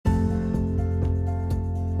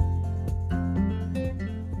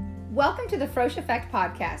Welcome to the Frosh Effect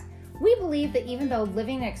podcast. We believe that even though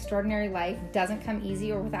living an extraordinary life doesn't come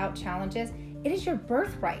easy or without challenges, it is your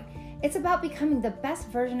birthright. It's about becoming the best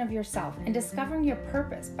version of yourself and discovering your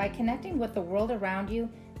purpose by connecting with the world around you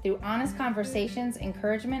through honest conversations,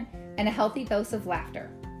 encouragement, and a healthy dose of laughter.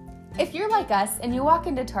 If you're like us and you walk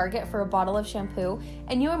into Target for a bottle of shampoo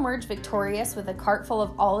and you emerge victorious with a cart full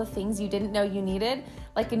of all the things you didn't know you needed,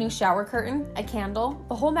 like a new shower curtain, a candle,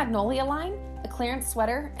 the whole Magnolia line, a clearance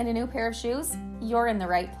sweater, and a new pair of shoes, you're in the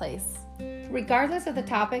right place. Regardless of the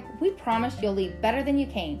topic, we promise you'll leave better than you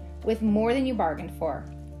came, with more than you bargained for.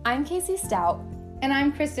 I'm Casey Stout. And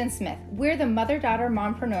I'm Kristen Smith. We're the mother-daughter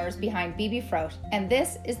mompreneurs behind BB Frosh, and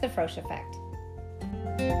this is the Frosh Effect.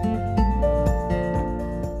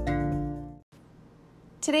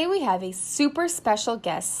 Today we have a super special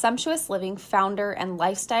guest, Sumptuous Living founder and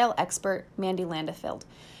lifestyle expert, Mandy Landefeld.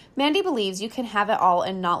 Mandy believes you can have it all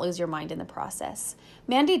and not lose your mind in the process.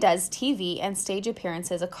 Mandy does TV and stage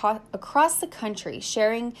appearances across the country,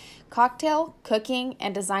 sharing cocktail, cooking,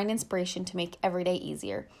 and design inspiration to make everyday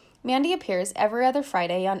easier. Mandy appears every other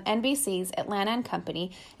Friday on NBC's Atlanta &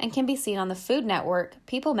 Company and can be seen on the Food Network,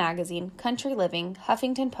 People Magazine, Country Living,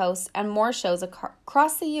 Huffington Post, and more shows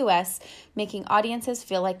across the U.S., making audiences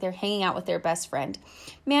feel like they're hanging out with their best friend.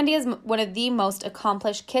 Mandy is one of the most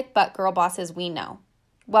accomplished kick-butt girl bosses we know.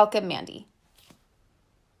 Welcome, Mandy.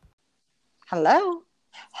 Hello.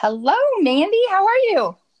 Hello, Mandy. How are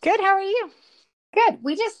you? Good. How are you? Good.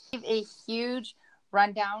 We just gave a huge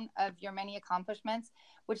rundown of your many accomplishments,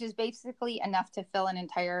 which is basically enough to fill an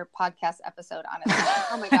entire podcast episode, honestly.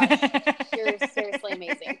 Oh my gosh. You're seriously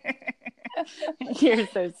amazing. You're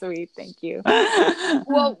so sweet. Thank you.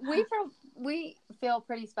 Well, we feel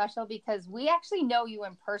pretty special because we actually know you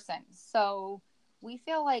in person. So we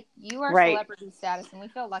feel like you are celebrity status and we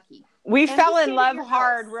feel lucky. We fell in love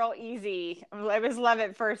hard real easy. It was love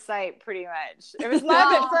at first sight, pretty much. It was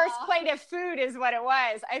love at first plate of food is what it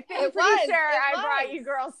was. I think pretty sure I brought you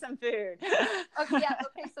girls some food.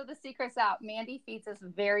 Okay, so the secret's out. Mandy feeds us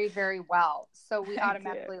very, very well. So we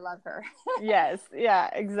automatically love her. Yes,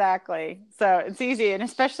 yeah, exactly. So it's easy. And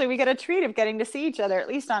especially we get a treat of getting to see each other, at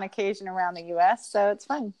least on occasion around the U.S. So it's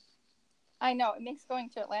fun. I know. It makes going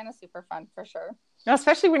to Atlanta super fun for sure. No,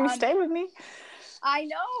 especially when you stay with me. I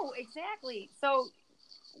know, exactly. So,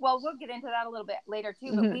 well, we'll get into that a little bit later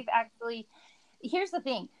too, but we've actually, here's the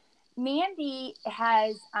thing. Mandy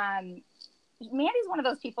has, Mandy's one of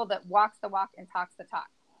those people that walks the walk and talks the talk.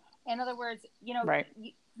 In other words,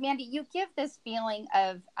 Mandy, you give this feeling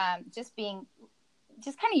of just being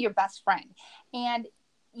just kind of your best friend. And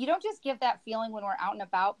you don't just give that feeling when we're out and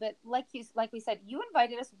about, but like we said, you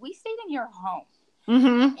invited us, we stayed in your home.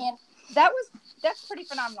 Mm-hmm. And that's pretty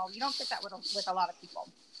phenomenal. You don't get that with a lot of people.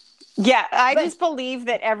 Yeah, I just believe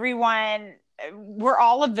that we're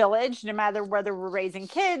all a village, no matter whether we're raising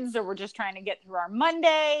kids or we're just trying to get through our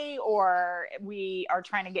Monday or we are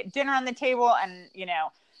trying to get dinner on the table and,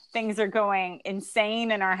 things are going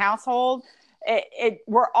insane in our household.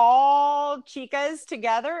 We're all chicas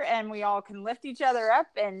together and we all can lift each other up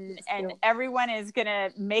and everyone is going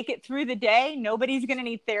to make it through the day. Nobody's going to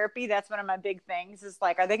need therapy. That's one of my big things is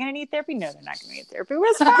like, are they going to need therapy? No, they're not going to need therapy.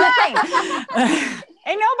 It's fine.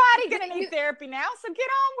 Ain't nobody going to need therapy now. So get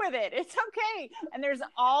on with it. It's okay. And there's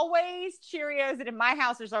always Cheerios. And in my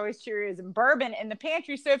house, there's always Cheerios and bourbon in the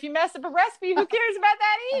pantry. So if you mess up a recipe, who cares about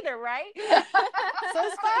that either, right? So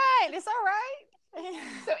it's fine. It's all right.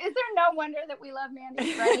 So is there no wonder that we love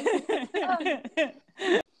Mandy, right?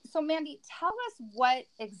 So Mandy, tell us what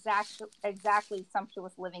exactly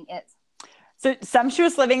Sumptuous Living is. So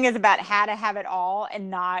Sumptuous Living is about how to have it all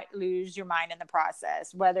and not lose your mind in the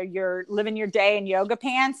process, whether you're living your day in yoga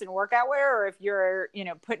pants and workout wear, or if you're,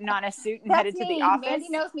 putting on a suit and headed to the office. Mandy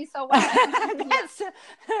knows me so well. That's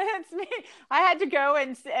me. I had to go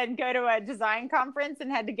and go to a design conference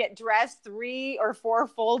and had to get dressed 3 or 4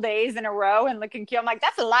 full days in a row and looking cute. I'm like,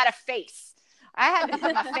 that's a lot of face. I had to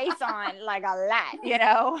put my face on like a lot,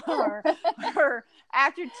 or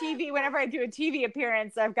after TV, whenever I do a TV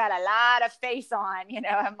appearance, I've got a lot of face on,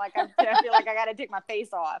 I'm like, I feel like I got to take my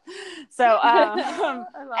face off. So,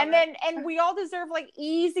 and we all deserve like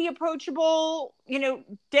easy, approachable,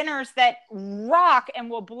 dinners that rock and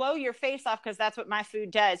will blow your face off. Cause that's what my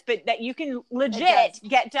food does, but that you can legit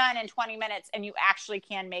get done in 20 minutes and you actually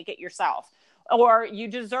can make it yourself. Or you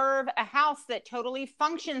deserve a house that totally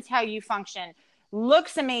functions how you function,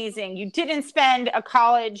 looks amazing. You didn't spend a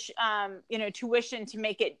college, tuition to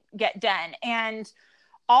make it get done. And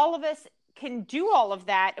all of us can do all of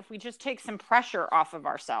that if we just take some pressure off of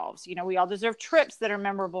ourselves. We all deserve trips that are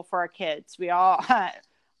memorable for our kids. We all,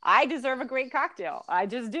 I deserve a great cocktail. I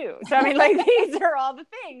just do. So, I mean, like, these are all the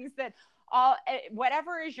things that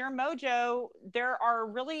whatever is your mojo, there are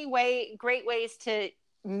really great ways to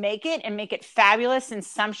make it and make it fabulous and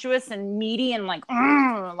sumptuous and meaty and like,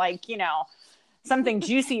 something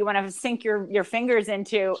juicy you want to sink your fingers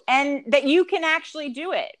into, and that you can actually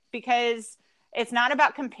do it, because it's not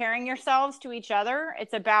about comparing yourselves to each other.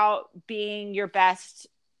 It's about being your best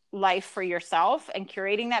life for yourself and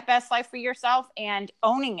curating that best life for yourself and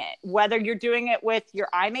owning it, whether you're doing it with your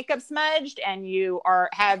eye makeup smudged and you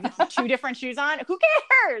have 2 different shoes on. Who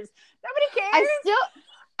cares? Nobody cares.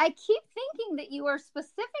 I keep thinking that you are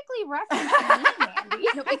specifically referencing me, Mandy.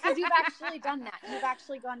 No, because you've actually done that. You've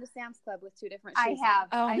actually gone to Sam's Club with 2 different shoes. I have.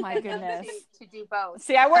 Oh my goodness. To do both.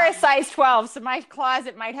 See, I wear a size 12, so my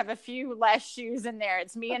closet might have a few less shoes in there.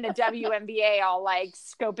 It's me and the WNBA all like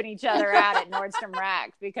scoping each other out at Nordstrom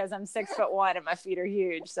Rack because I'm 6'1" and my feet are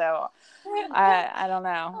huge. So I don't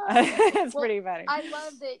know. It's pretty funny. I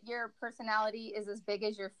love that your personality is as big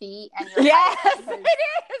as your feet and your yes, height, it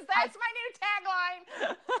is. That's my new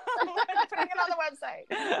tagline. I'm putting it on the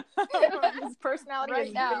website. His personality is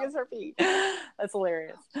as big as her feet. That's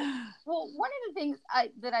hilarious. Well, one of the things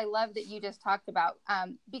that I love that you just talked about,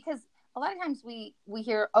 because a lot of times we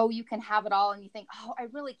hear, oh, you can have it all, and you think, oh, I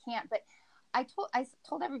really can't. But I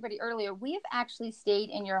told everybody earlier, we have actually stayed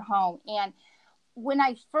in your home, and when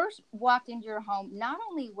I first walked into your home, not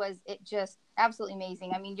only was it just absolutely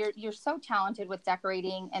amazing. I mean, you're so talented with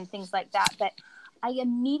decorating and things like that, but I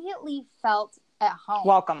immediately felt at home.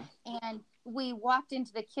 Welcome. And we walked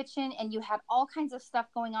into the kitchen and you had all kinds of stuff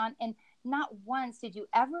going on. And not once did you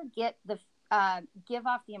ever get give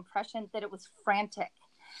off the impression that it was frantic.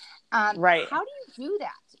 Right. How do you do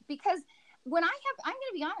that? Because I'm going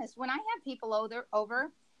to be honest, when I have people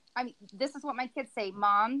over, I mean, this is what my kids say,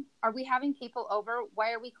 Mom, are we having people over?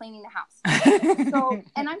 Why are we cleaning the house?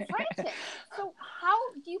 And I'm frantic. So how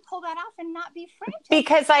do you pull that off and not be frantic?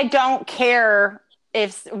 Because I don't care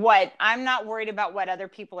I'm not worried about what other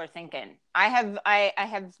people are thinking. I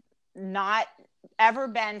have not ever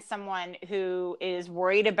been someone who is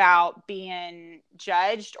worried about being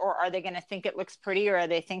judged, or are they going to think it looks pretty, or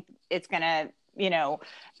they think it's going to,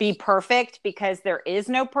 be perfect, because there is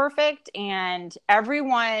no perfect. And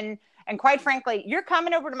everyone, and quite frankly, you're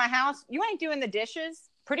coming over to my house, you ain't doing the dishes.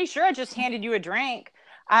 Pretty sure I just handed you a drink.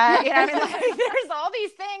 There's all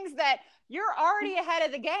these things that you're already ahead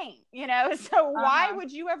of the game, so why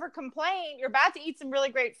would you ever complain? You're about to eat some really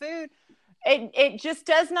great food. It just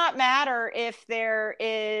does not matter if there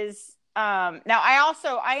is, now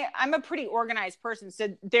I'm a pretty organized person. So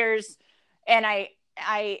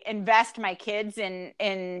I invest my kids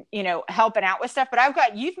in helping out with stuff,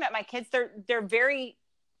 but you've met my kids. They're very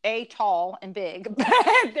tall and big, but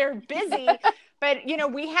they're busy. But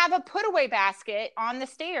we have a put away basket on the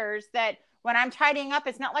stairs that when I'm tidying up,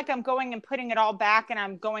 it's not like I'm going and putting it all back and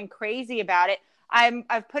I'm going crazy about it.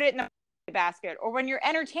 I've put it in the basket. Or when you're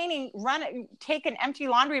entertaining, take an empty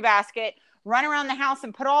laundry basket, run around the house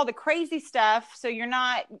and put all the crazy stuff, so you're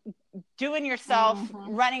not doing yourself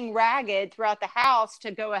running ragged throughout the house to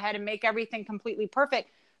go ahead and make everything completely perfect.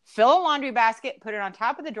 Fill a laundry basket, put it on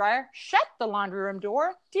top of the dryer, shut the laundry room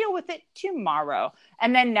door, deal with it tomorrow.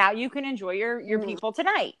 And then now you can enjoy your people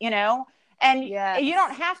tonight, And you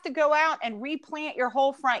don't have to go out and replant your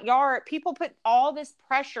whole front yard. People put all this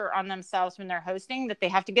pressure on themselves when they're hosting, that they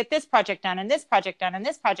have to get this project done and this project done and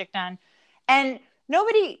this project done. And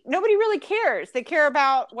nobody really cares. They care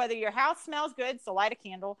about whether your house smells good, so light a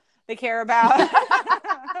candle. They care about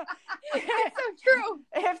It's so true.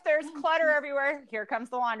 If there's clutter everywhere, here comes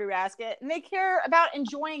the laundry basket. And they care about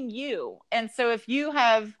enjoying you. And so if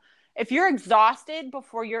you're exhausted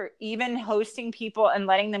before you're even hosting people and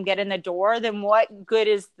letting them get in the door, then what good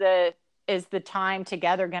is the time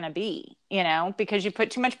together going to be, because you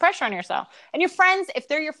put too much pressure on yourself. And your friends, if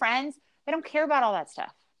they're your friends, they don't care about all that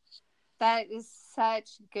stuff. That is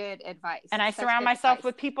such good advice. And I surround myself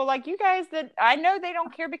with people like you guys that I know they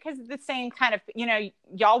don't care, because of the same kind of,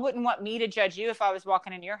 y'all wouldn't want me to judge you if I was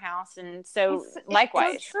walking in your house. And so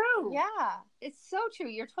likewise. It's so true. Yeah, it's so true.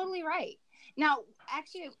 You're totally right. Now,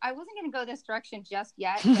 actually, I wasn't going to go this direction just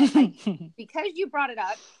yet, but because you brought it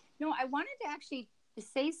up, I wanted to actually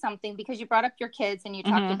say something, because you brought up your kids and you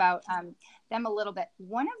talked about them a little bit.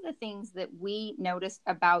 One of the things that we noticed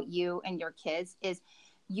about you and your kids is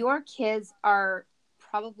your kids are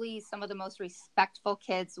probably some of the most respectful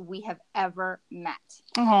kids we have ever met.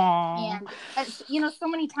 Aww. And, so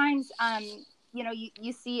many times,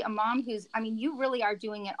 you see a mom you really are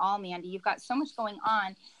doing it all, Mandy. You've got so much going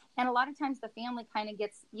on. And a lot of times the family kind of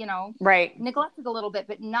gets, right, neglected a little bit,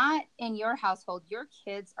 but not in your household. Your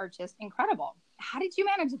kids are just incredible. How did you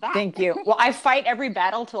manage that? Thank you. Well, I fight every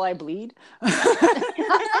battle till I bleed. Thank you for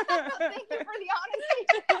the honesty.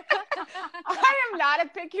 I am not a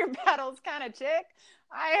pick your battles kind of chick.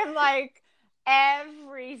 I am like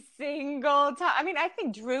every single time. I mean, I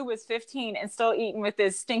think Drew was 15 and still eating with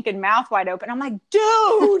his stinking mouth wide open. I'm like,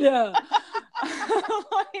 dude,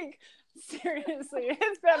 like, seriously,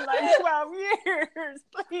 it's been like 12 years.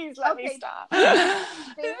 Please let me stop. Thank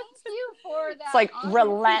you for that. It's like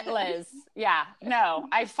relentless. Yeah, no,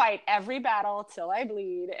 I fight every battle till I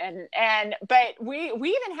bleed. But we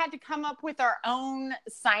even had to come up with our own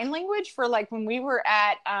sign language for like when we were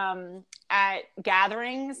at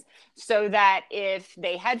gatherings, so that if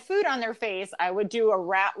they had food on their face, I would do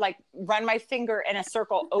run my finger in a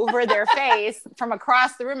circle over their face from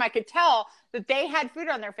across the room. I could tell that they had food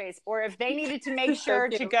on their face, or if they needed to make sure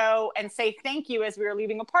to go and say thank you as we were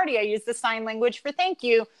leaving a party, I used the sign language for thank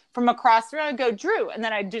you from across the room. I'd go, Drew, and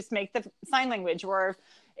then I'd just make the sign language. Or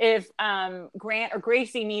if Grant or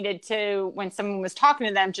Gracie needed to, when someone was talking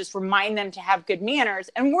to them, just remind them to have good manners.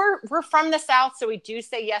 And we're from the South, so we do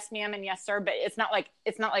say yes, ma'am, and yes, sir. But it's not like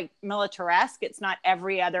militaresque. It's not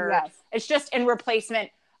every other. Yes. It's just in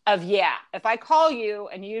replacement of yeah. If I call you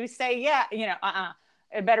and you say yeah,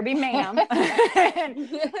 it better be ma'am. but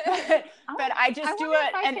I just do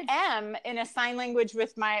an M in a sign language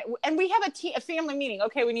with and we have a family meeting.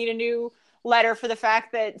 Okay, we need a new letter for the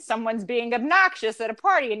fact that someone's being obnoxious at a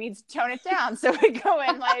party and needs to tone it down. So we go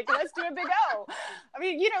in like, let's do a big O. I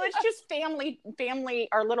mean, it's just family,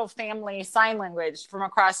 our little family sign language from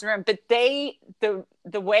across the room. But the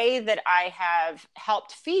way that I have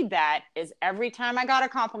helped feed that is every time I got a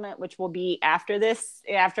compliment, which will be after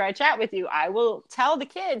I chat with you, I will tell the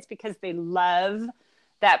kids, because they love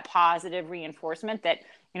that positive reinforcement that,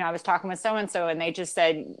 I was talking with so-and-so and they just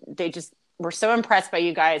said, we're so impressed by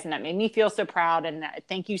you guys, and that made me feel so proud, and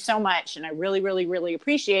thank you so much. And I really, really, really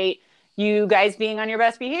appreciate you guys being on your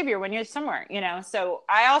best behavior when you're somewhere, So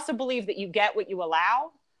I also believe that you get what you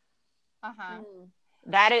allow.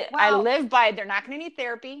 That is, wow. I live by, they're not going to need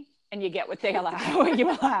therapy, and you get what they allow, what you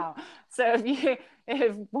allow. So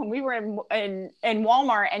if when we were in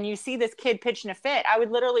Walmart and you see this kid pitching a fit, I would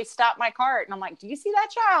literally stop my cart and I'm like, do you see that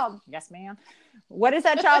child? Yes, ma'am. What is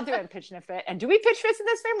that child doing? Pitching a fit. And do we pitch fits in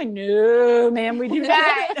this family? No, ma'am, we do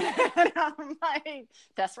not. And I'm like,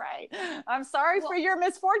 that's right. I'm sorry for your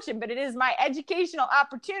misfortune, but it is my educational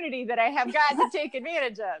opportunity that I have got to take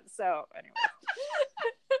advantage of. So anyway.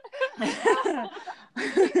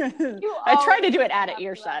 I try to do it at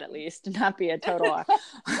earshot at least, and not be a total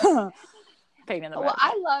pain in the butt. Well,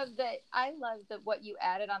 I love that what you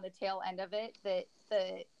added on the tail end of it, that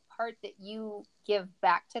the part that you give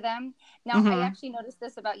back to them. Now, I actually noticed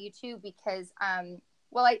this about you too, because, I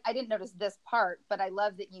didn't notice this part, but I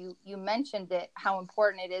love that you mentioned it, how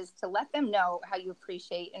important it is to let them know how you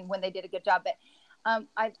appreciate and when they did a good job. But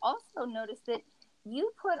I've also noticed that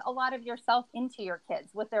you put a lot of yourself into your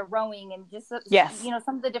kids with their rowing and just,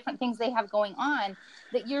 some of the different things they have going on,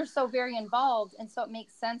 that you're so very involved. And so it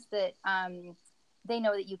makes sense that they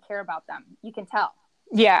know that you care about them. You can tell.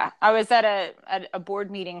 Yeah, I was at a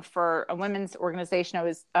board meeting for a women's organization I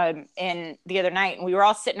was in the other night, and we were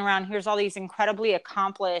all sitting around. Here's all these incredibly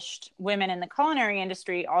accomplished women in the culinary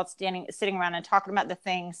industry all sitting around and talking about the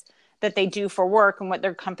things that they do for work and what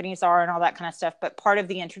their companies are and all that kind of stuff. But part of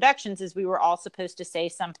the introductions is we were all supposed to say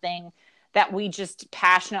something that we just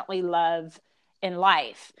passionately love in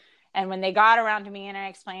life. And when they got around to me and I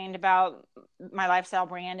explained about my lifestyle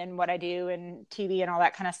brand and what I do and TV and all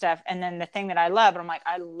that kind of stuff, and then the thing that I love, and I'm like,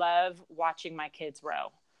 I love watching my kids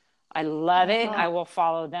row. I love it. I will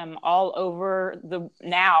follow them all over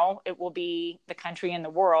now it will be the country and the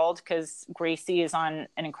world, because Gracie is on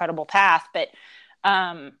an incredible path. But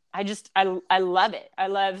I love it. I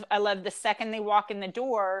love the second they walk in the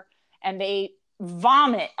door and they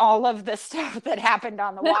vomit all of the stuff that happened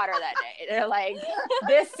on the water that day. They're like,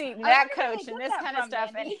 this seat and that coach and this kind of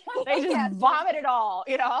stuff. And they just vomit it all,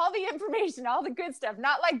 all the information, all the good stuff,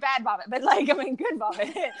 not like bad vomit, but good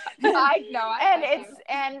vomit. I know.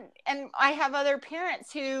 And I have other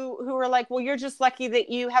parents who are like, well, you're just lucky that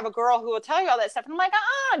you have a girl who will tell you all that stuff. And I'm like,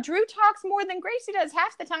 Drew talks more than Gracie does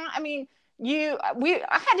half the time. I mean,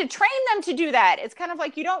 I had to train them to do that. It's kind of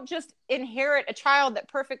like, you don't just inherit a child that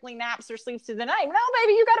perfectly naps or sleeps through the night. No,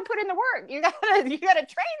 baby, you got to put in the work. You got to train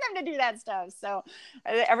them to do that stuff. So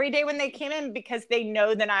every day when they came in, because they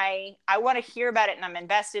know that I want to hear about it and I'm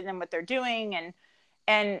invested in what they're doing.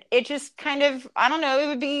 And it just kind of, I don't know, it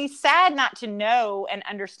would be sad not to know and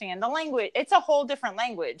understand the language. It's a whole different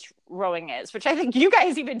language, rowing is, which I think you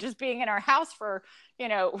guys, even just being in our house for,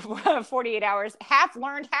 48 hours,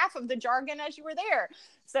 learned half of the jargon as you were there.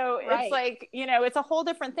 So Right. it's like, it's a whole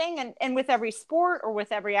different thing. And with every sport or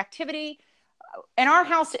with every activity in our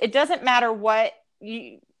house, it doesn't matter what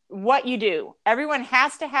you do. Everyone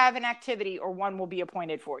has to have an activity or one will be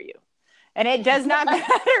appointed for you. And it does not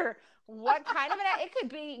matter what kind of it could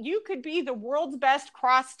be. You could be the world's best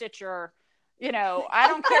cross stitcher. I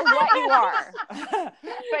don't care what you are,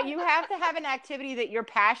 but you have to have an activity that you're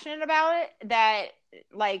passionate about it, that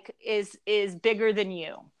like is bigger than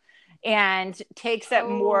you and takes up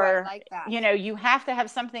more. I like that. You have to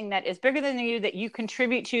have something that is bigger than you, that you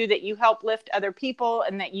contribute to, that you help lift other people,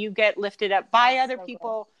 and that you get lifted up by other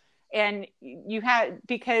people. Good. And you have,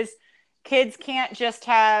 because kids can't just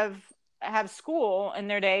have school in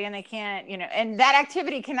their day, and they can't, and that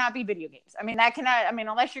activity cannot be video games.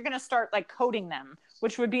 Unless you're going to start like coding them,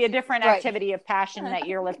 which would be a different activity of passion that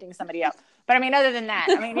you're lifting somebody up. But other than that,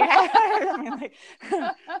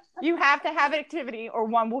 you have to have an activity or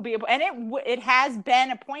one will be able, and it has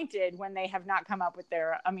been appointed when they have not come up with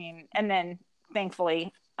their, and then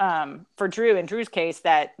thankfully for Drew, in Drew's case,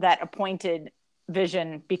 that appointed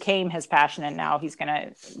vision became his passion, and now he's going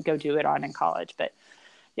to go do it on in college. But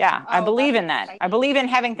yeah, I believe in that. Exciting. I believe in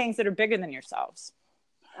having things that are bigger than yourselves.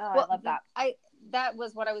 Oh, well, I love that. That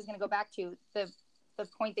was what I was going to go back to, the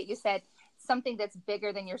point that you said, something that's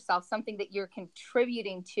bigger than yourself, something that you're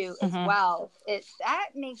contributing to as well.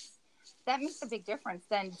 That makes a big difference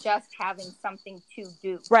than just having something to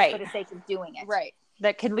do for the sake of doing it. Right.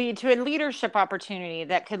 That could lead to a leadership opportunity.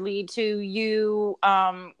 That could lead to you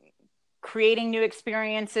creating new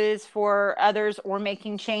experiences for others, or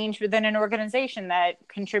making change within an organization that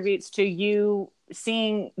contributes to you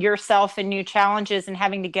seeing yourself in new challenges and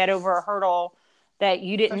having to get over a hurdle that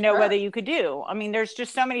you didn't know whether you could do. There's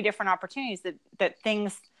just so many different opportunities that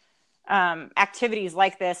things, activities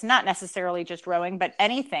like this, not necessarily just rowing, but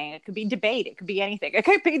anything. It could be debate. It could be anything. It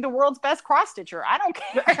could be the world's best cross stitcher. I don't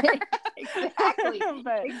care. Exactly.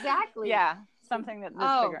 But, exactly. Yeah. Something that's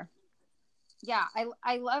bigger. Yeah.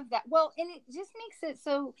 I love that. Well, and it just makes it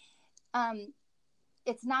so,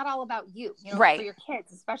 it's not all about you, for your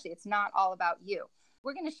kids, especially. It's not all about you.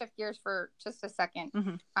 We're going to shift gears for just a second.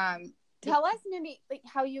 Mm-hmm. Tell us, Mindy, like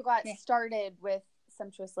how you got started with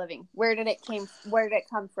Sumptuous Living. Where did it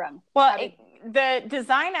come from? Well, the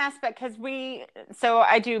design aspect, because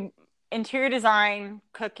I do interior design,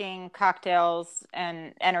 cooking, cocktails,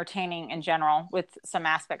 and entertaining in general, with some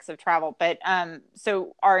aspects of travel. But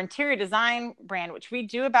so our interior design brand, which we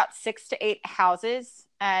do about 6 to 8 houses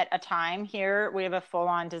at a time here. We have a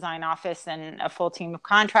full-on design office and a full team of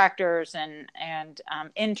contractors and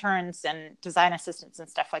interns and design assistants and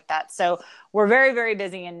stuff like that. So we're very, very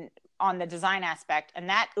busy on the design aspect. And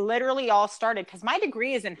that literally all started because my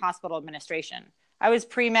degree is in hospital administration. I was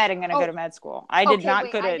pre-med and going to go to med school. I did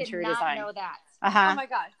not go to interior design. I did not know that. Oh my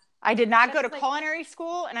gosh. I did not go to culinary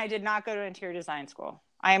school, and I did not go to interior design school.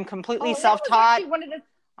 I am completely self-taught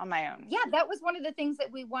on my own. Yeah, that was one of the things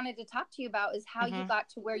that we wanted to talk to you about, is how you got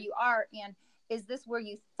to where you are, and is this where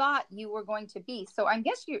you thought you were going to be? So I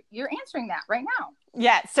guess you're answering that right now.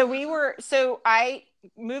 Yeah. So I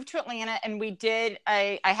moved to Atlanta, and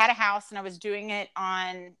I had a house, and I was doing it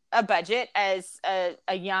on a budget as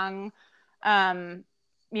a young,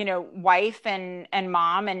 wife and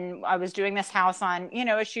mom. And I was doing this house on,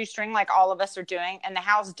 a shoestring, like all of us are doing. And the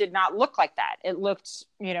house did not look like that. It looked,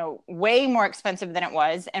 way more expensive than it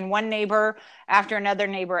was. And one neighbor after another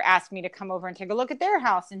neighbor asked me to come over and take a look at their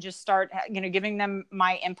house and just start, giving them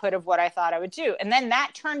my input of what I thought I would do. And then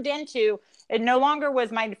that turned into, it no longer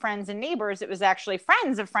was my friends and neighbors. It was actually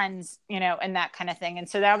friends of friends, and that kind of thing. And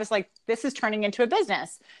so that was like, this is turning into a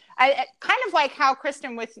business. I kind of like how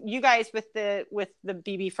Kristen, with you guys, with the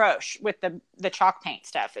BB Frosh, with the chalk paint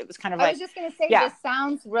stuff. It was kind of like, I was just going to say, this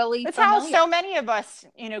sounds really It's familiar. how so many of us,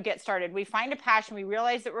 get started. We find a passion. We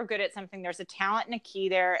realize that we're good at something. There's a talent and a key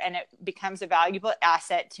there, and it becomes a valuable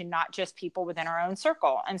asset to not just people within our own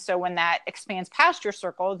circle. And so when that expands past your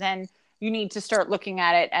circle, then you need to start looking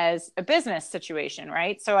at it as a business situation,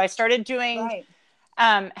 right? So I started doing,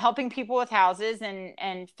 helping people with houses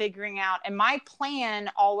and figuring out, and my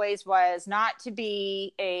plan always was not to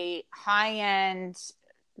be a high-end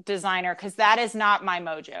designer, because that is not my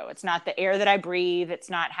mojo. It's not the air that I breathe. It's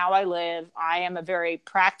not how I live. I am a very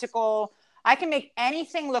practical, I can make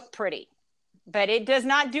anything look pretty, but it does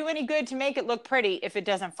not do any good to make it look pretty if it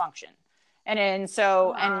doesn't function. And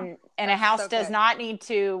so, and a house does not need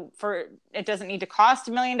to, it doesn't need to cost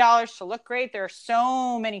 $1 million to look great. There are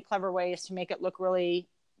so many clever ways to make it look really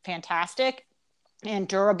fantastic and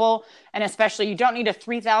durable. And especially, you don't need a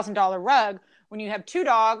 $3,000 rug when you have 2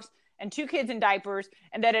 dogs and 2 kids in diapers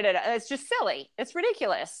and da da da. It's just silly. It's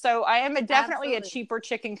ridiculous. So I am definitely a cheaper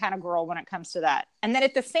chicken kind of girl when it comes to that. And then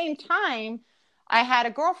at the same time, I had a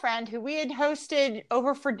girlfriend who we had hosted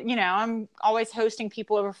over for, I'm always hosting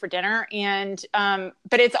people over for dinner. And,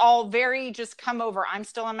 but it's all very just come over. I'm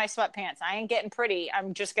still in my sweatpants. I ain't getting pretty.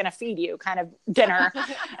 I'm just going to feed you kind of dinner.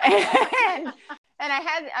 and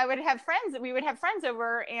I would have friends, we would have friends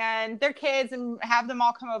over and their kids and have them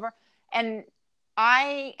all come over. And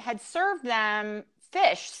I had served them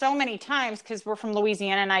fish so many times because we're from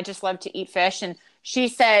Louisiana and I just love to eat fish. And she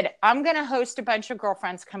said, I'm going to host a bunch of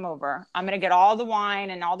girlfriends come over. I'm going to get all the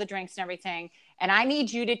wine and all the drinks and everything. And I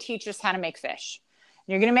need you to teach us how to make fish.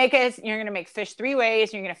 You're going to make fish 3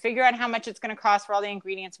 ways. You're going to figure out how much it's going to cost for all the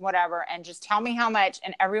ingredients, whatever. And just tell me how much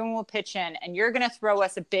and everyone will pitch in. And you're going to throw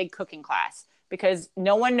us a big cooking class because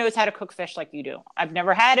no one knows how to cook fish like you do. I've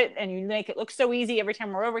never had it. And you make it look so easy every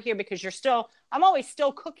time we're over here because I'm always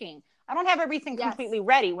still cooking. I don't have everything completely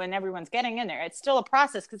ready when everyone's getting in there. It's still a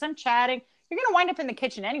process because I'm chatting. You're going to wind up in the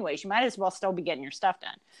kitchen anyways. You might as well still be getting your stuff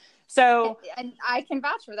done. So, and I can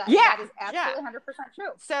vouch for that. Yeah, that is absolutely 100% true.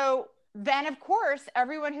 So then, of course,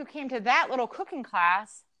 everyone who came to that little cooking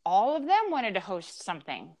class, all of them wanted to host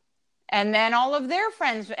something. And then all of their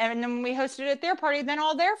friends, and then when we hosted it at their party, then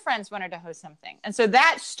all their friends wanted to host something. And so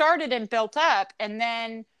that started and built up. And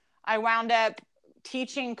then I wound up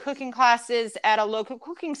teaching cooking classes at a local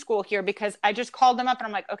cooking school here because I just called them up and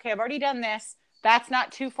I'm like, okay, I've already done this. That's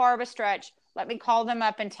not too far of a stretch. Let me call them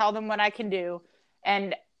up and tell them what I can do.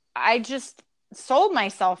 And I just sold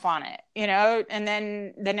myself on it, and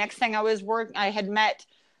then the next thing I had met,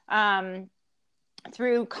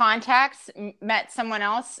 through contacts, met someone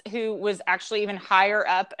else who was actually even higher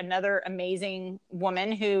up, another amazing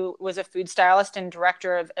woman who was a food stylist and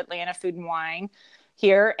director of Atlanta Food and Wine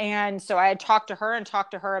here. And so I had talked to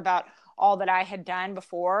her about all that I had done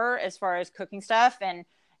before as far as cooking stuff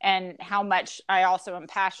and how much I also am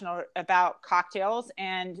passionate about cocktails.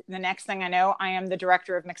 And the next thing I know, I am the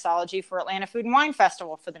director of mixology for Atlanta Food and Wine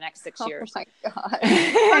Festival for the next 6 years. Oh my God.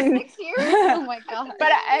 For 6 years? Oh my God.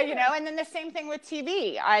 But and then the same thing with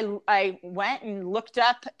TV. I went and looked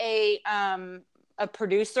up a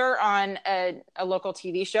producer on a local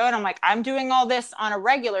TV show. And I'm like, I'm doing all this on a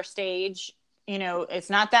regular stage. It's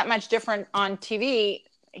not that much different on TV.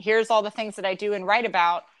 Here's all the things that I do and write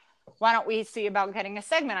about. Why don't we see about getting a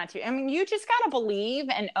segment on TV? I mean, you just got to believe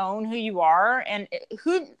and own who you are and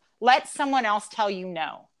who let someone else tell you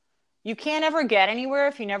no. You can't ever get anywhere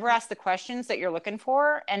if you never ask the questions that you're looking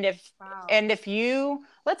for. And if you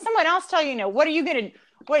let someone else tell you no,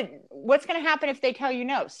 what's going to happen if they tell you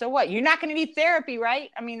no? So what? You're not going to need therapy,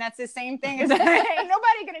 right? I mean, that's the same thing as ain't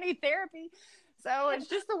nobody going to need therapy. So it's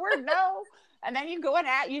just the word no. And then you go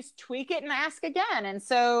and you tweak it and ask again. And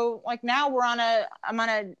so like now I'm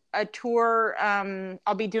on a tour.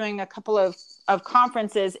 I'll be doing a couple of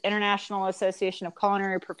conferences, International Association of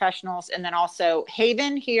Culinary Professionals, and then also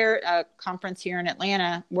Haven here, a conference here in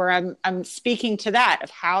Atlanta, where I'm speaking to that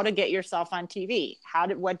of how to get yourself on TV.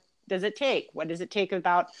 What does it take? What does it take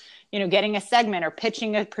about, getting a segment or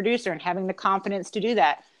pitching a producer and having the confidence to do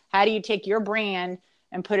that? How do you take your brand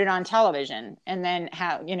and put it on television, and then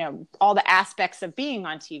how, all the aspects of being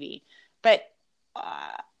on TV. But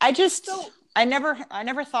I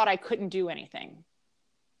never thought I couldn't do anything.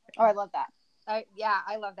 Oh, I love that. I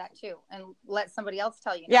love that too. And let somebody else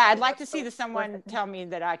tell you. Yeah, I'd like to see someone tell me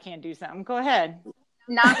that I can't do something. Go ahead.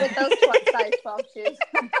 Not with those size 12 shoes.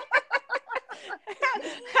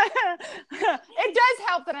 It does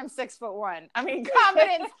help that I'm 6'1". I mean,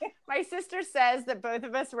 confidence. My sister says that both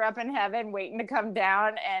of us were up in heaven waiting to come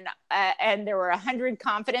down, and there were 100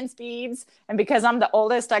 confidence beads, and because I'm the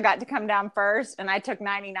oldest, I got to come down first, and I took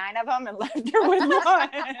 99 of them and left her with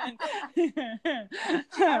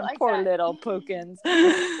one. Poor little Pookins.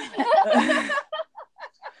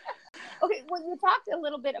 Okay, well, you talked a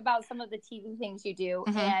little bit about some of the TV things you do,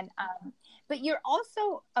 and but you're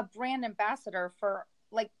also a brand ambassador for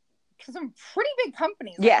some pretty big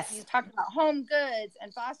companies. Yes, you talked about Home Goods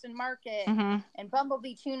and Boston Market and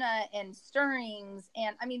Bumblebee Tuna and Stirrings,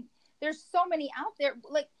 and I mean, there's so many out there.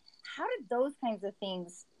 Like, how did those kinds of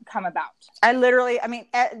things come about?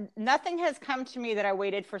 Nothing has come to me that I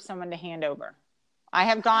waited for someone to hand over. I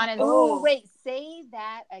have gone and... Oh, wait, say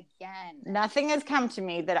that again. Nothing has come to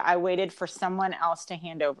me that I waited for someone else to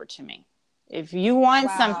hand over to me. If you want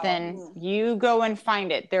something, you go and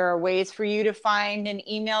find it. There are ways for you to find an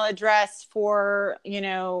email address for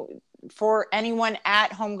anyone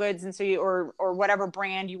at Home Goods, and so or whatever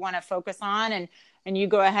brand you want to focus on, and you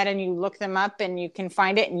go ahead and you look them up and you can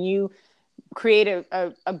find it, and you create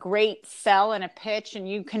a great sell and a pitch, and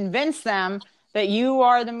you convince them that you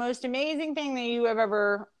are the most amazing thing that you have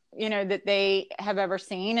ever, that they have ever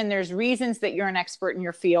seen. And there's reasons that you're an expert in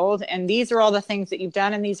your field. And these are all the things that you've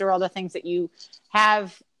done. And these are all the things that you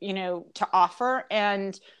have, to offer.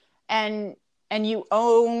 And you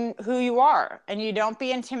own who you are, and you don't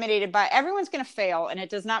be intimidated by, everyone's going to fail. And it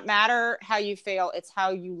does not matter how you fail. It's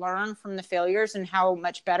how you learn from the failures and how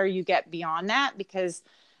much better you get beyond that. Because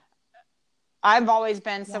I've always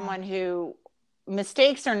been someone who,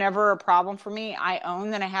 mistakes are never a problem for me. I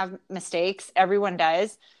own that I have mistakes. Everyone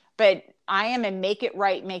does, but I am a make it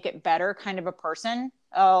right, make it better kind of a person.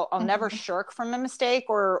 I'll never shirk from a mistake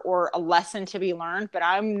or a lesson to be learned, but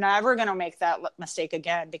I'm never going to make that mistake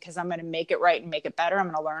again, because I'm going to make it right and make it better. I'm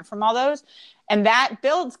going to learn from all those. And that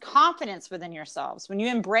builds confidence within yourselves. When you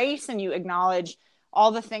embrace and you acknowledge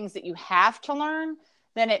all the things that you have to learn,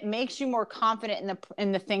 then it makes you more confident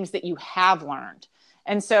in the things that you have learned.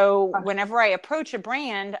 And so whenever I approach a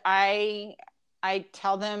brand, I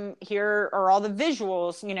tell them, here are all the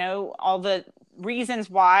visuals, all the reasons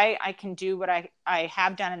why I can do what I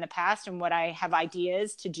have done in the past and what I have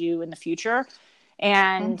ideas to do in the future.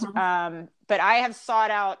 And, but I have sought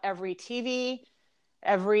out every TV,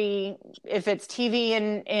 if it's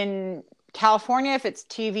TV in California, if it's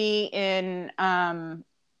TV in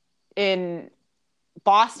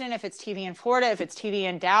Boston, if it's TV in Florida, if it's TV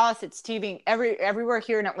in Dallas, it's TV everywhere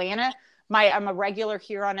here in Atlanta. I'm a regular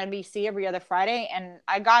here on NBC every other Friday. And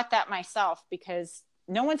I got that myself, because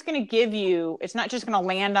no one's going to give you, it's not just going to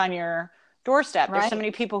land on your doorstep. Right. There's so many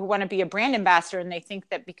people who want to be a brand ambassador, and they think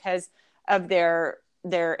that because of their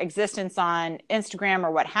existence on Instagram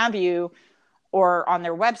or what have you, or on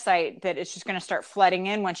their website, that it's just going to start flooding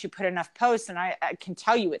in once you put enough posts. And I can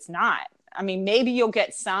tell you it's not. I mean, maybe you'll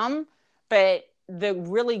get some, but the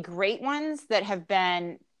really great ones that have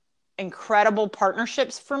been incredible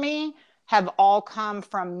partnerships for me have all come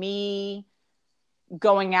from me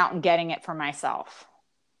going out and getting it for myself.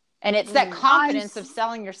 And it's that confidence of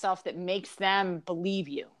selling yourself that makes them believe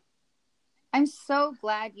you. I'm so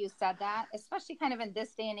glad you said that, especially kind of in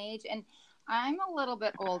this day and age. And I'm a little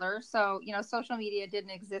bit older, so, social media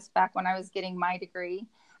didn't exist back when I was getting my degree.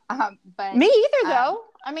 But me either, though.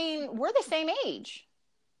 I mean, we're the same age.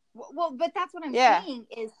 Well, but that's what I'm saying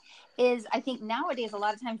is I think nowadays a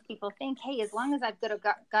lot of times people think, hey, as long as I've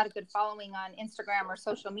got a good following on Instagram or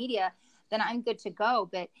social media, then I'm good to go.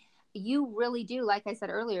 But you really do, like I said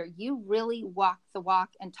earlier, you really walk the walk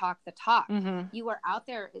and talk the talk. You are out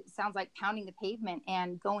there, it sounds like, pounding the pavement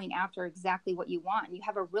and going after exactly what you want. You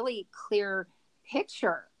have a really clear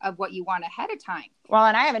picture of what you want ahead of time. Well,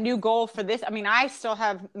 and I have a new goal for this. I mean, I still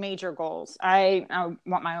have major goals. I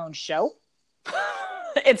want my own show.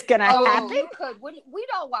 It's gonna happen. You could. We'd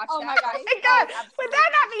all watch that. My gosh. Would that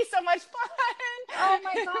not be so much fun? Oh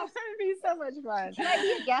my gosh, that would be so much fun. Can I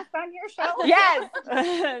be a guest on your show? Yes.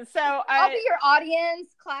 So I'll be your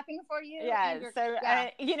audience clapping for you. Yeah.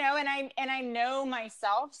 And I know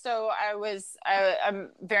myself. So I'm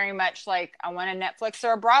very much like, I want a Netflix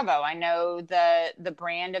or a Bravo. I know the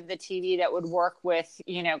brand of the TV that would work with,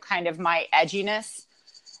 kind of my edginess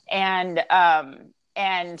and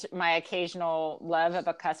my occasional love of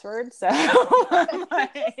a cuss word. So occasional,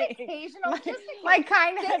 my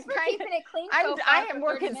kind of keeping it clean. I am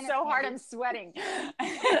working so hard. I'm sweating.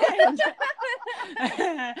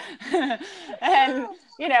 And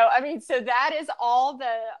I mean, so that is all the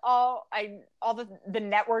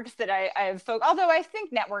networks that I've although I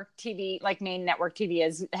think network TV, like main network TV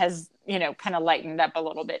has kind of lightened up a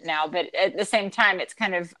little bit now, but at the same time, it's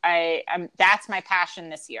kind of, that's my passion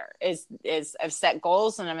this year is I've set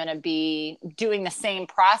goals, and I'm going to be doing the same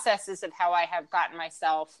processes of how I have gotten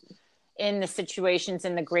myself in the situations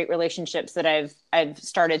and the great relationships that I've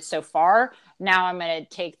started so far. Now I'm going to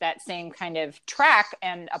take that same kind of track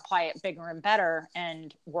and apply it bigger and better,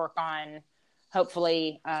 and work on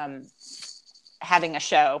hopefully having a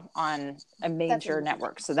show on a major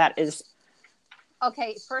network. So that is.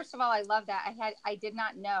 Okay. First of all, I love that. I did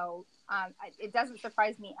not know. It doesn't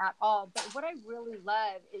surprise me at all. But what I really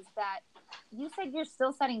love is that you said you're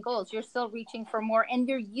still setting goals. You're still reaching for more, and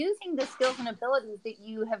you're using the skills and abilities that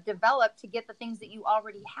you have developed to get the things that you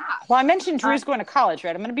already have. Well, I mentioned Drew's going to college,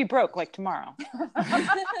 right? I'm going to be broke like tomorrow. This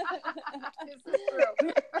is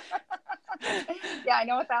true. Yeah, I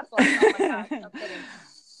know what that's like. Oh my gosh, no kidding.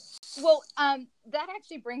 Well, that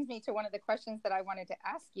actually brings me to one of the questions that I wanted to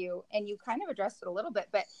ask you, and you kind of addressed it a little bit,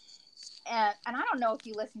 but and I don't know if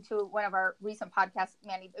you listened to one of our recent podcasts,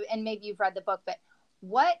 Mandy, and maybe you've read the book, but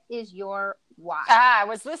what is your why? I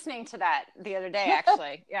was listening to that the other day,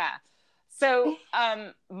 actually. Yeah. So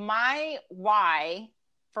my why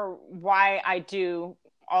for why I do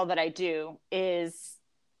all that I do is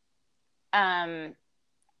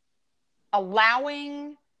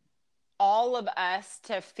allowing all of us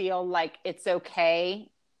to feel like it's okay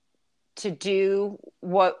to do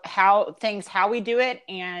how we do it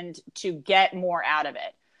and to get more out of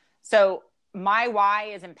it. So my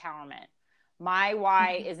why is empowerment. My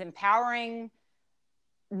why is empowering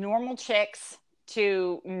normal chicks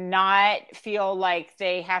to not feel like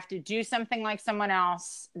they have to do something like someone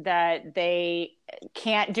else, that they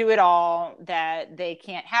can't do it all, that they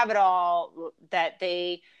can't have it all, that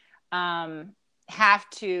they have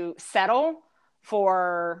to settle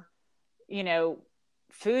for,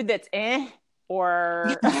 food that's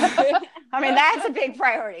or I mean, that's a big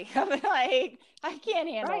priority. I'm like, I can't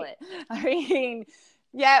handle it. I mean,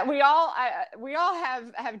 yeah, we all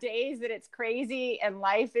have days that it's crazy and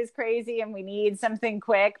life is crazy and we need something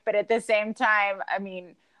quick. But at the same time, I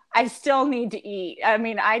mean, I still need to eat. I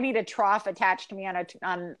mean, I need a trough attached to me on a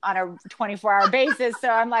 24-hour basis. So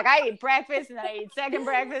I'm like, I eat breakfast and then I eat second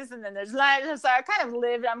breakfast and then there's lunch. So I kind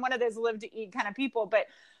of I'm one of those live to eat kind of people. But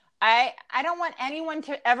I don't want anyone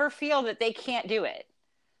to ever feel that they can't do it.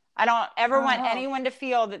 I don't ever want anyone to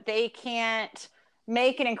feel that they can't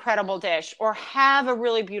make an incredible dish or have a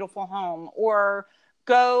really beautiful home or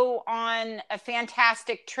go on a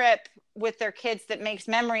fantastic trip with their kids that makes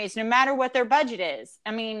memories, no matter what their budget is.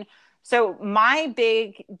 I mean, so my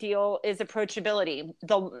big deal is approachability.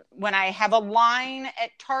 When I have a line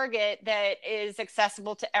at Target that is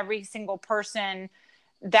accessible to every single person,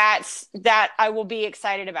 that I will be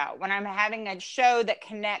excited about. When I'm having a show that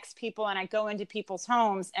connects people and I go into people's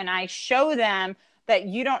homes and I show them that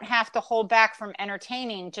you don't have to hold back from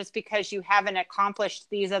entertaining just because you haven't accomplished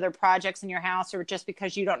these other projects in your house, or just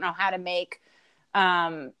because you don't know how to make,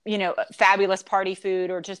 fabulous party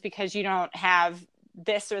food, or just because you don't have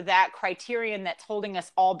this or that criterion that's holding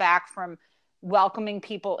us all back from welcoming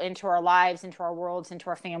people into our lives, into our worlds,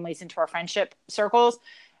 into our families, into our friendship circles.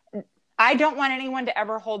 I don't want anyone to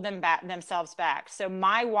ever hold themselves back. So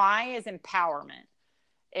my why is empowerment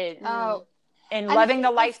in loving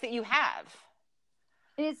the life that you have.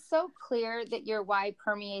 It is so clear that your why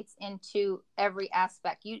permeates into every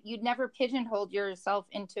aspect. You'd never pigeonholed yourself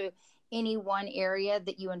into any one area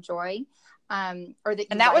that you enjoy, or that you.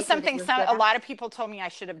 And that was something a lot of people told me I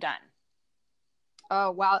should have done.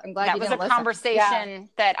 Oh, wow. I'm glad that was a conversation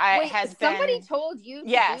that somebody told you to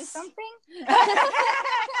do something?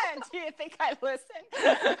 Do you think I listened?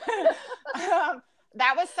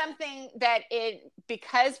 That was something that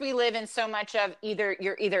because we live in so much of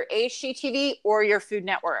you're either HGTV or your Food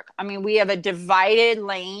Network. I mean, we have a divided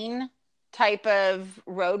lane type of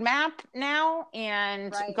roadmap now,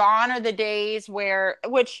 and gone are the days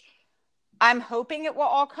which I'm hoping it will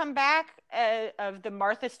all come back, of the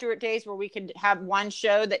Martha Stewart days where we could have one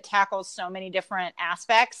show that tackles so many different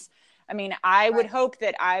aspects. I mean, I would hope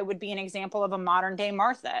that I would be an example of a modern day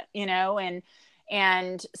Martha,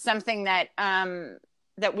 and something that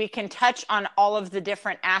we can touch on all of the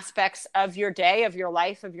different aspects of your day, of your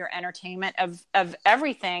life, of your entertainment, of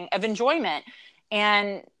everything, of enjoyment.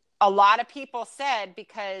 And a lot of people said,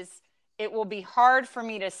 because it will be hard for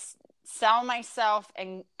me to sell myself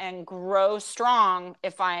and grow strong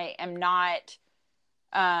if I am not,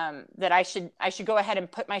 that I should go ahead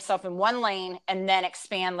and put myself in one lane and then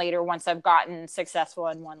expand later once I've gotten successful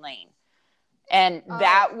in one lane. And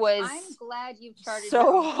that was, I'm glad you've charted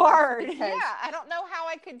so hard. Yeah. I don't know how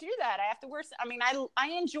I could do that. I have to wear, I mean, I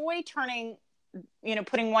enjoy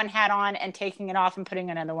putting one hat on and taking it off and putting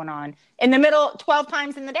another one on in the middle 12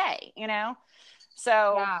 times in the day,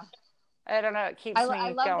 So yeah. I don't know. It keeps me going.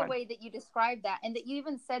 I love the way that you described that, and that you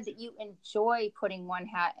even said that you enjoy putting one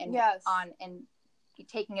hat on and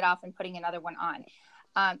taking it off and putting another one on.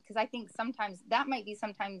 Because I think sometimes that might be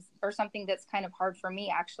or something that's kind of hard for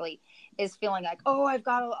me, actually, is feeling like, oh, I've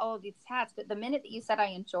got all of these hats. But the minute that you said I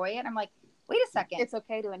enjoy it, I'm like, wait a second. It's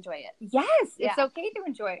okay to enjoy it. Yes, it's okay to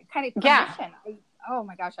enjoy it. Kind of permission. Yeah. Oh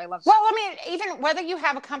my gosh, I love that. Well, I mean, even whether you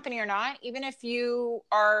have a company or not, even if you're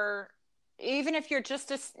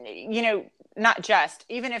just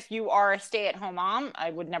even if you are a stay-at-home mom,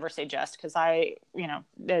 I would never say just, because that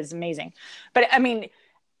is amazing. But I mean,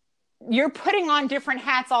 you're putting on different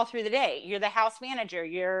hats all through the day. You're the house manager.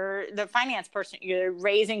 You're the finance person. You're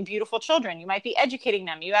raising beautiful children. You might be educating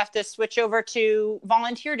them. You have to switch over to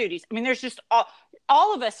volunteer duties. I mean, there's just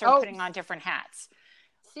all of us are putting on different hats.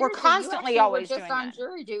 Seriously, we're constantly always doing that.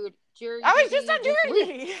 Jury duty. I was just on jury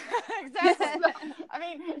duty. Exactly. I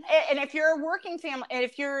mean, and if you're a working family, and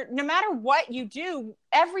if no matter what you do,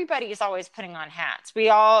 everybody is always putting on hats. We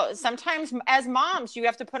all, sometimes as moms, you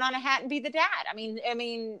have to put on a hat and be the dad. I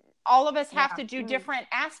mean, all of us have to do different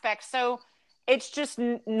aspects. So it's just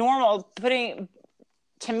normal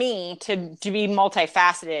to me to be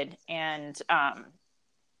multifaceted and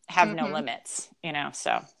have no limits,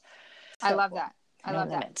 so I love that. I love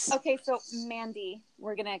limits. That. Okay, so Mandy,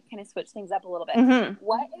 we're going to kind of switch things up a little bit.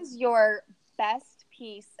 What is your best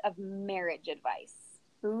piece of marriage advice?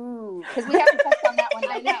 Ooh, because we haven't touched on that one.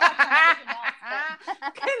 I know.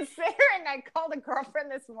 Considering I called a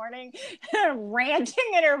girlfriend this morning,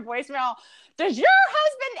 ranting in her voicemail, does your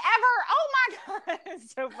husband ever? Oh my God,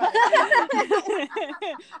 it's so funny.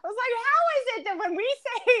 I was like, how is it that when we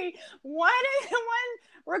say one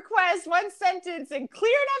request, one sentence, and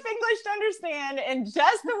clear enough English to understand, and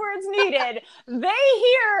just the words needed, they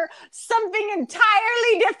hear something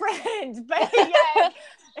entirely different, but yet,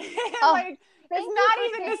 like. It's not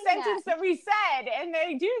even the sentence that we said, and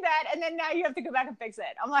they do that, and then now you have to go back and fix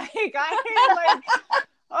it. I'm like, oh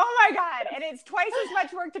my God. And it's twice as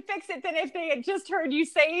much work to fix it than if they had just heard you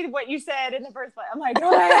say what you said in the first place. I'm like,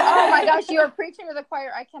 oh my gosh, you are preaching to the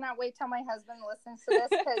choir. I cannot wait till my husband listens to this,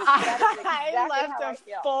 because I left a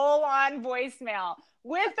full-on voicemail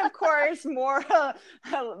with, of course, more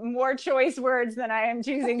choice words than I am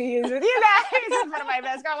choosing to use with you guys. It's one of my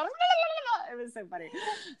best girls. It was so funny.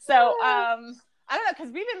 So I don't know,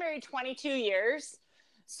 because we've been married 22 years.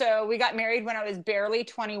 So we got married when I was barely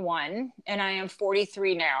 21, and I am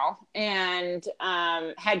 43 now, and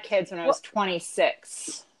had kids when I was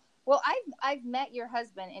 26. Well, I've met your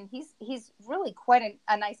husband, and he's really quite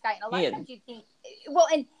a nice guy. And a lot of times you think, well,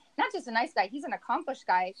 and not just a nice guy, he's an accomplished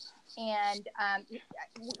guy. And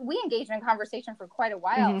we engaged in conversation for quite a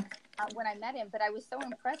while when I met him. But I was so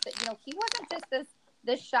impressed that, he wasn't just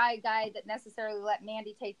this shy guy that necessarily let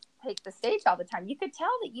Mandy take the stage all the time. You could tell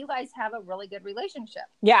that you guys have a really good relationship.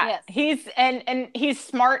 Yeah, yes. He's and he's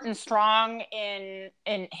smart and strong in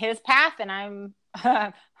his path, and I'm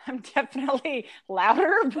definitely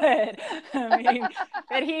louder, but I mean,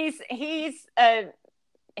 but he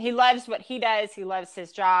loves what he does. He loves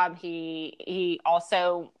his job. He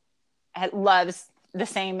also loves the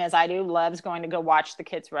same as I do. Loves going to go watch the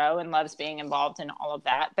kids row and loves being involved in all of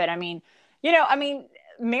that. But I mean,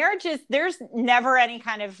 marriages, there's never any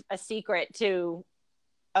kind of a secret to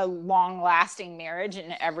a long lasting marriage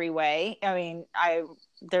in every way. I mean,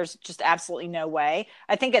 there's just absolutely no way.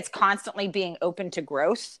 I think it's constantly being open to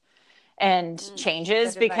growth and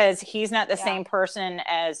changes, because he's not the same person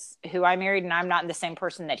as who I married, and I'm not the same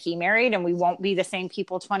person that he married, and we won't be the same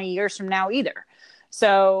people 20 years from now either.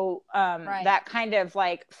 So that kind of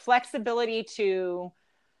like flexibility to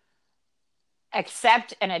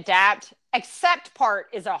accept and adapt. Accept part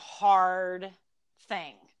is a hard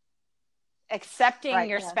thing. Accepting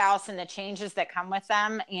your spouse and the changes that come with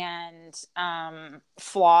them, and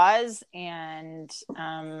flaws and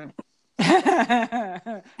flaws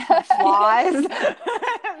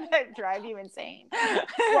that drive you insane.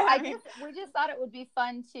 Well, we just thought it would be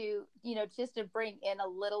fun to, just to bring in a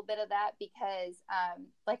little bit of that, because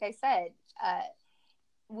like I said,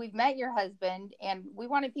 we've met your husband, and we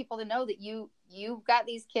wanted people to know that you've got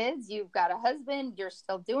these kids, you've got a husband, you're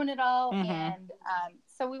still doing it all. And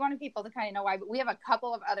so we wanted people to kind of know why, but we have a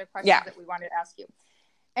couple of other questions that we wanted to ask you.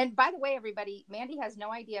 And by the way, everybody, Mandy has no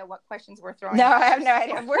idea what questions we're throwing. No, I have no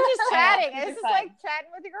idea. We're just chatting. This is like chatting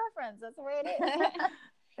with your girlfriends. That's the way it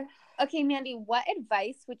is. Okay, Mandy, what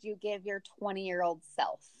advice would you give your 20-year-old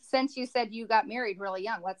self? Since you said you got married really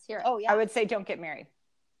young, let's hear it. Oh, yeah. I would say don't get married.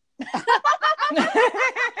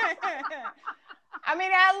 I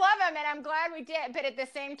mean, I love him, and I'm glad we did. But at the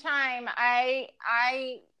same time,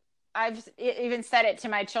 I've even said it to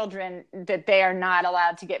my children that they are not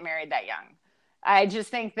allowed to get married that young. I just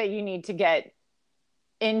think that you need to get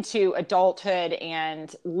into adulthood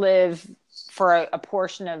and live for a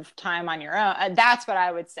portion of time on your own. That's what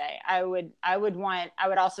I would say. I would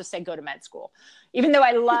also say go to med school. Even though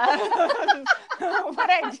I love what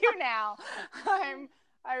I do now,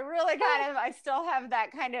 I still have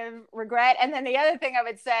that kind of regret. And then the other thing I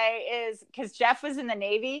would say is, because Jeff was in the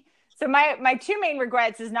Navy, so my two main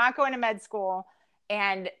regrets is not going to med school.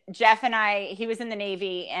 And Jeff and he was in the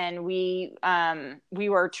Navy, and we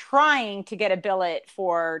were trying to get a billet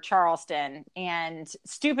for Charleston, and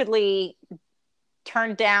stupidly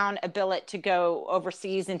turned down a billet to go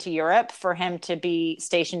overseas into Europe for him to be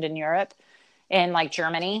stationed in Europe, in like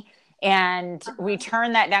Germany. And we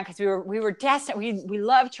turned that down because we were destined. We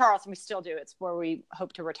love Charleston. We still do. It's where we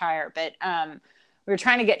hope to retire. But we were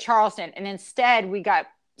trying to get Charleston, and instead we got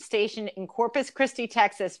stationed in Corpus Christi,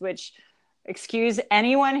 Texas, which Excuse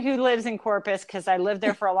anyone who lives in Corpus, because I lived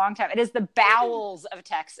there for a long time. It is the bowels of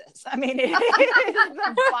Texas. I mean, it is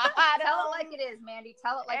the bottom. Tell it like it is, Mandy.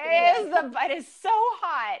 Tell it like it is. It is so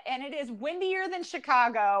hot, and it is windier tthan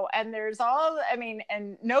Chicago. And there's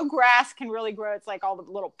and no grass can really grow. It's like all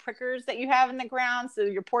the little prickers that you have in the ground. So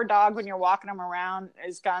your poor dog, when you're walking them around,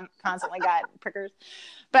 is constantly got prickers.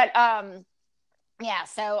 But yeah.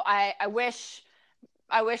 So I wish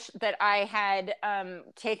that I had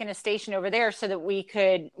taken a station over there so that we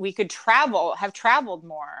could have traveled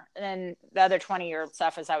more than the other 20-year-old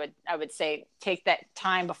stuff. As I would say, take that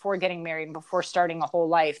time before getting married and before starting a whole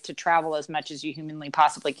life to travel as much as you humanly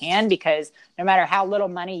possibly can, because no matter how little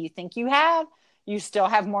money you think you have, you still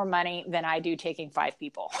have more money than I do taking 5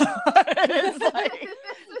 people. That's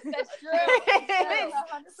true. It's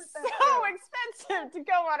so expensive to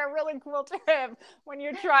go on a really cool trip when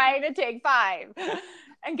you're trying to take 5.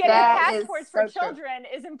 And getting passports for children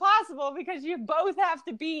is impossible, because you both have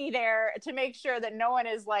to be there to make sure that no one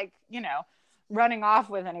is running off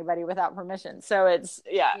with anybody without permission. So it's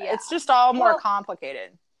just all more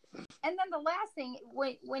complicated. And then the last thing,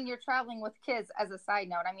 when you're traveling with kids, as a side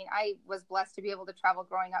note, I mean, I was blessed to be able to travel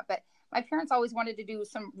growing up, but my parents always wanted to do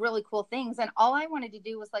some really cool things. And all I wanted to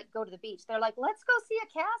do was go to the beach. They're like, let's go see a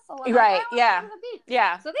castle. And right. Yeah. go to the beach.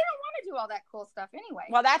 Yeah. So they don't want to do all that cool stuff anyway.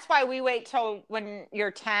 Well, that's why we wait till when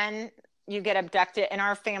you're 10, you get abducted. In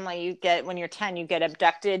our family, when you're 10, you get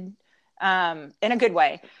abducted in a good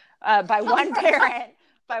way by one parent.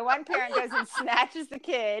 One parent goes and snatches the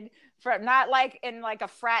kid from, not like in a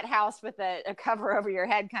frat house with a cover over your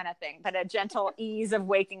head kind of thing, but a gentle ease of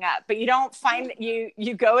waking up. But you don't find you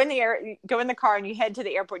go in the car and you head to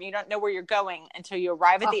the airport, and you don't know where you're going until you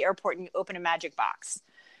arrive at the airport and you open a magic box.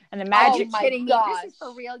 And the magic. Oh my gosh. This is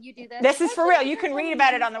for real. You do this? This is for real. You can read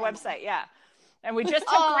about it on the website. Yeah. And we just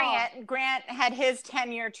took Grant. Grant had his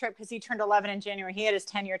 10-year trip because he turned 11 in January. He had his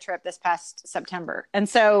 10-year trip this past September. And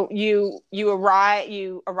so you arrive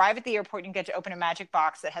at the airport, and you get to open a magic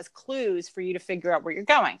box that has clues for you to figure out where you're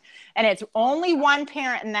going. And it's only one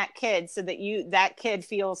parent and that kid, so that that kid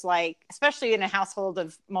feels like, especially in a household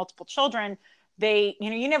of multiple children,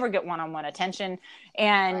 you never get one-on-one attention.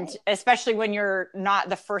 And especially when you're not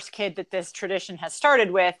the first kid that this tradition has started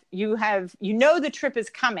with, the trip is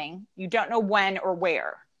coming. You don't know when or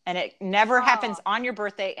where. And it never happens on your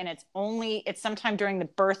birthday. And it's sometime during the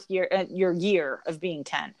birth year, your year of being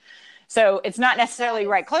 10. So it's not necessarily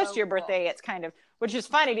close to your birthday. It's kind of, which is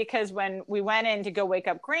funny, because when we went in to go wake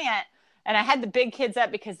up Grant, and I had the big kids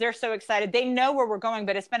up because they're so excited. They know where we're going,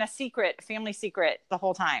 but it's been a family secret the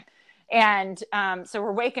whole time. And so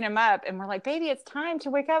we're waking him up, and we're like, baby, it's time to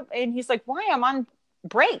wake up. And he's like, why? I'm on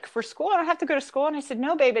break for school. I don't have to go to school. And I said,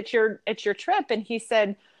 no, babe, it's your trip. And I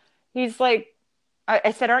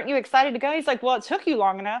said, aren't you excited to go? He's like, well, it took you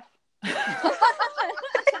long enough. Because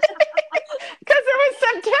it was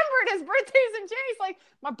September and his birthday's in January. He's like,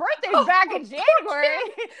 my birthday's back in January.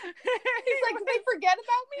 He's like, did they forget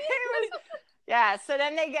about me? Yeah. So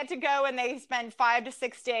then they get to go, and they spend 5 to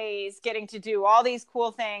 6 days getting to do all these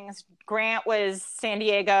cool things. Grant was San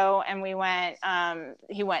Diego, and he went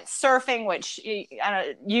surfing, which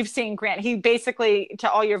you've seen Grant. He basically, to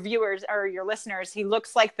all your viewers or your listeners, he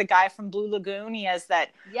looks like the guy from Blue Lagoon. He has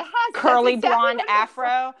that curly blonde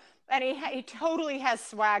afro, and he totally has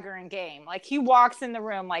swagger and game. Like, he walks in the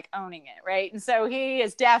room owning it. Right. And so he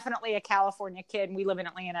is definitely a California kid, and we live in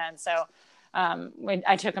Atlanta. And so when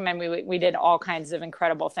I took them, and we did all kinds of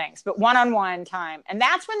incredible things, but one-on-one time. And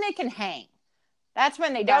that's when they can hang. That's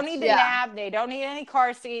when they don't need to nap. They don't need any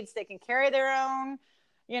car seats. They can carry their own,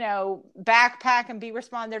 backpack and be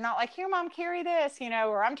responsible. They're not like, here, mom, carry this,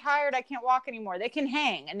 or I'm tired, I can't walk anymore. They can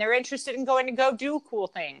hang, and they're interested in going to go do cool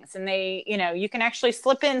things. And they, you can actually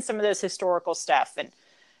slip in some of those historical stuff, and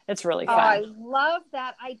it's really fun. Oh, I love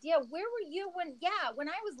that idea. Where were you when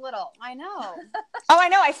I was little? I know. Oh, I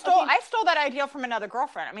know. I stole that idea from another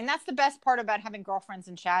girlfriend. I mean, that's the best part about having girlfriends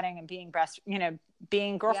and chatting and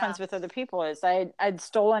being girlfriends with other people, is I'd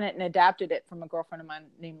stolen it and adapted it from a girlfriend of mine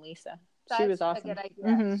named Lisa. She was awesome. That's a good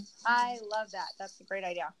idea. Mm-hmm. I love that. That's a great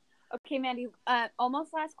idea. Okay, Mandy,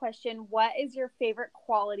 almost last question. What is your favorite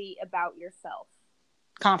quality about yourself?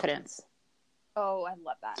 Confidence. Oh, I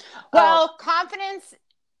love that. Well, confidence.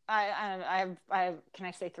 I can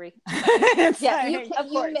I say 3? Yeah, you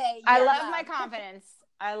may. I love my confidence.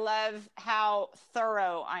 I love how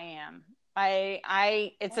thorough I am.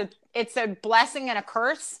 It's a blessing and a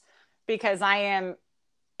curse, because I am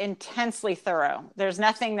intensely thorough. There's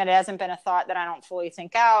nothing that hasn't been a thought that I don't fully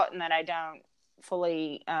think out and that I don't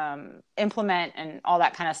fully implement and all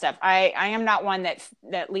that kind of stuff. I am not one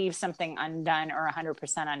that leaves something undone or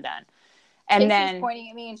 100% undone. And Casey's then pointing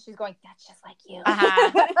at me and she's going, "That's just like you."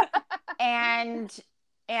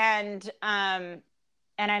 and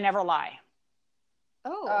I never lie.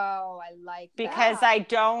 Oh, I like because that.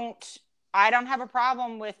 I don't have a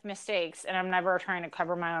problem with mistakes, and I'm never trying to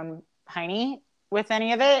cover my own hiney with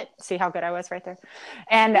any of it. See how good I was right there?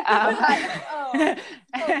 And good,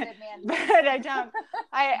 man. but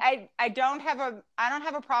I don't have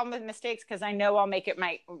a problem with mistakes because I know I'll make it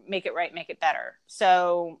right, make it better.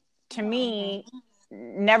 So to me,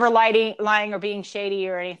 never lying or being shady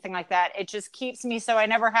or anything like that, it just keeps me so I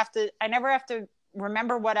never have to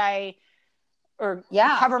remember what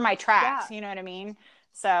cover my tracks. You know what I mean?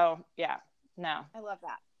 So no, I love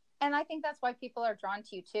that. And I think that's why people are drawn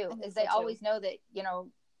to you too, is they so always know that,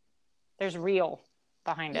 there's real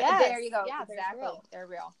behind it. There you go. Yeah, exactly. They're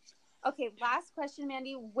real. Okay, last question,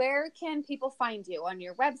 Mandy. Where can people find you? On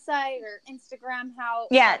your website or Instagram? How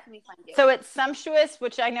can we find you? So it's Sumptuous,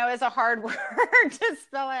 which I know is a hard word to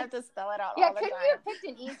spell. I have to spell it out all the time. Couldn't you have picked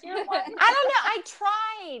an easier one? I don't know. I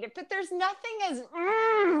tried, but there's nothing as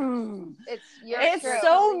it's true.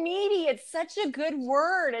 so meaty. It's such a good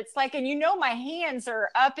word. It's like, and my hands are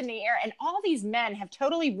up in the air, and all these men have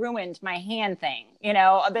totally ruined my hand thing.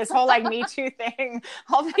 This whole like Me Too thing.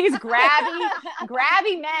 All these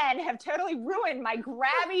grabby men have totally ruined my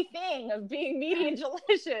grabby thing of being meaty and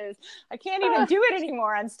delicious. I can't even do it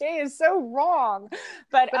anymore on stage. It's so wrong.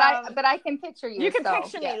 But I can picture you. You can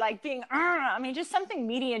picture me like being, just something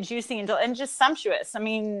meaty and juicy and just sumptuous. I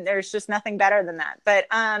mean, there's just nothing better than that. But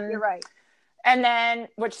you're right. And then,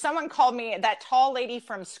 which someone called me that tall lady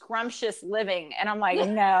from Scrumptious Living, and I'm like,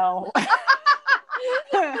 no.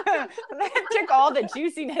 That took all the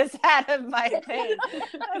juiciness out of my thing.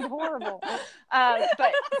 That was horrible.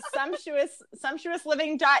 But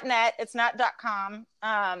sumptuousliving.net. It's not .com.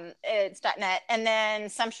 It's .net. And then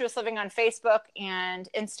Sumptuous Living on Facebook and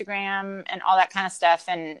Instagram and all that kind of stuff.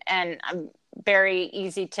 And I'm very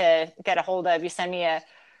easy to get a hold of. You send me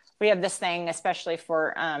we have this thing, especially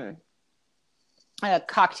for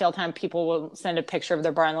cocktail time, people will send a picture of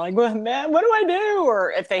their bar and they're like, well, man, what do I do?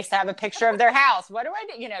 Or if they have a picture of their house, what do I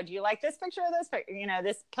do? Do you like this picture or this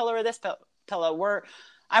this pillow or this pillow?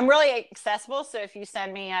 I'm really accessible. So if you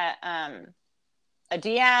send me a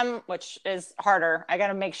DM, which is harder, I got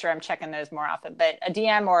to make sure I'm checking those more often, but a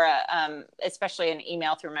DM or especially an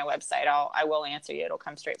email through my website, I will answer you. It'll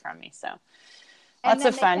come straight from me. So lots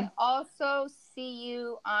of fun. They can also see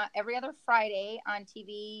you every other Friday on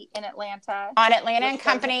TV in Atlanta. On Atlanta and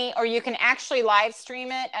Company, or you can actually live stream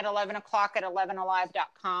it at 11 o'clock at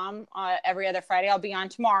 11alive.com every other Friday. I'll be on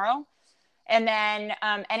tomorrow. And then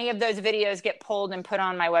any of those videos get pulled and put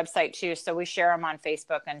on my website too. So we share them on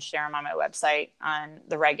Facebook and share them on my website on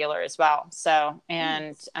the regular as well. So,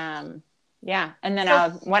 and and then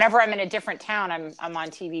whenever I'm in a different town, I'm on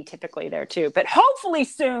TV typically there too. But hopefully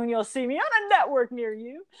soon you'll see me on a network near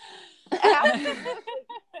you. So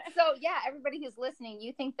everybody who's listening,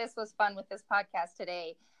 you think this was fun with this podcast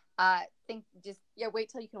today? Wait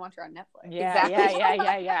till you can watch her on Netflix.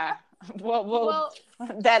 Exactly. Yeah. Well,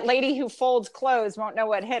 that lady who folds clothes won't know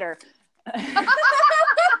what hit her.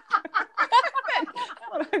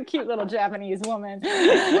 Cute little Japanese woman.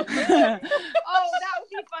 That would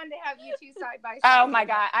be fun to have you two side by side. Oh my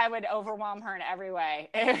God, I would overwhelm her in every way.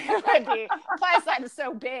 It would be. Plus, I'm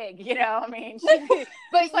so big, I mean, she's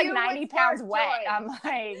like 90 pounds wet. I'm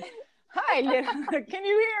like, hi, can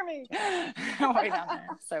you hear me? Way down there.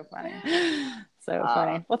 So funny. So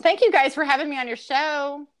funny. Well, thank you guys for having me on your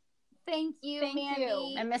show. Thank you,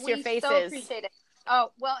 Mandy. I miss your faces. So appreciate it.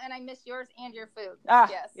 Oh, well, and I miss yours and your food.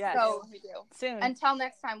 Yes. So we do. Soon. Until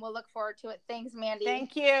next time, we'll look forward to it. Thanks, Mandy.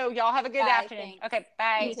 Thank you. Y'all have a good afternoon. Thanks. Okay,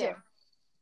 bye. You too.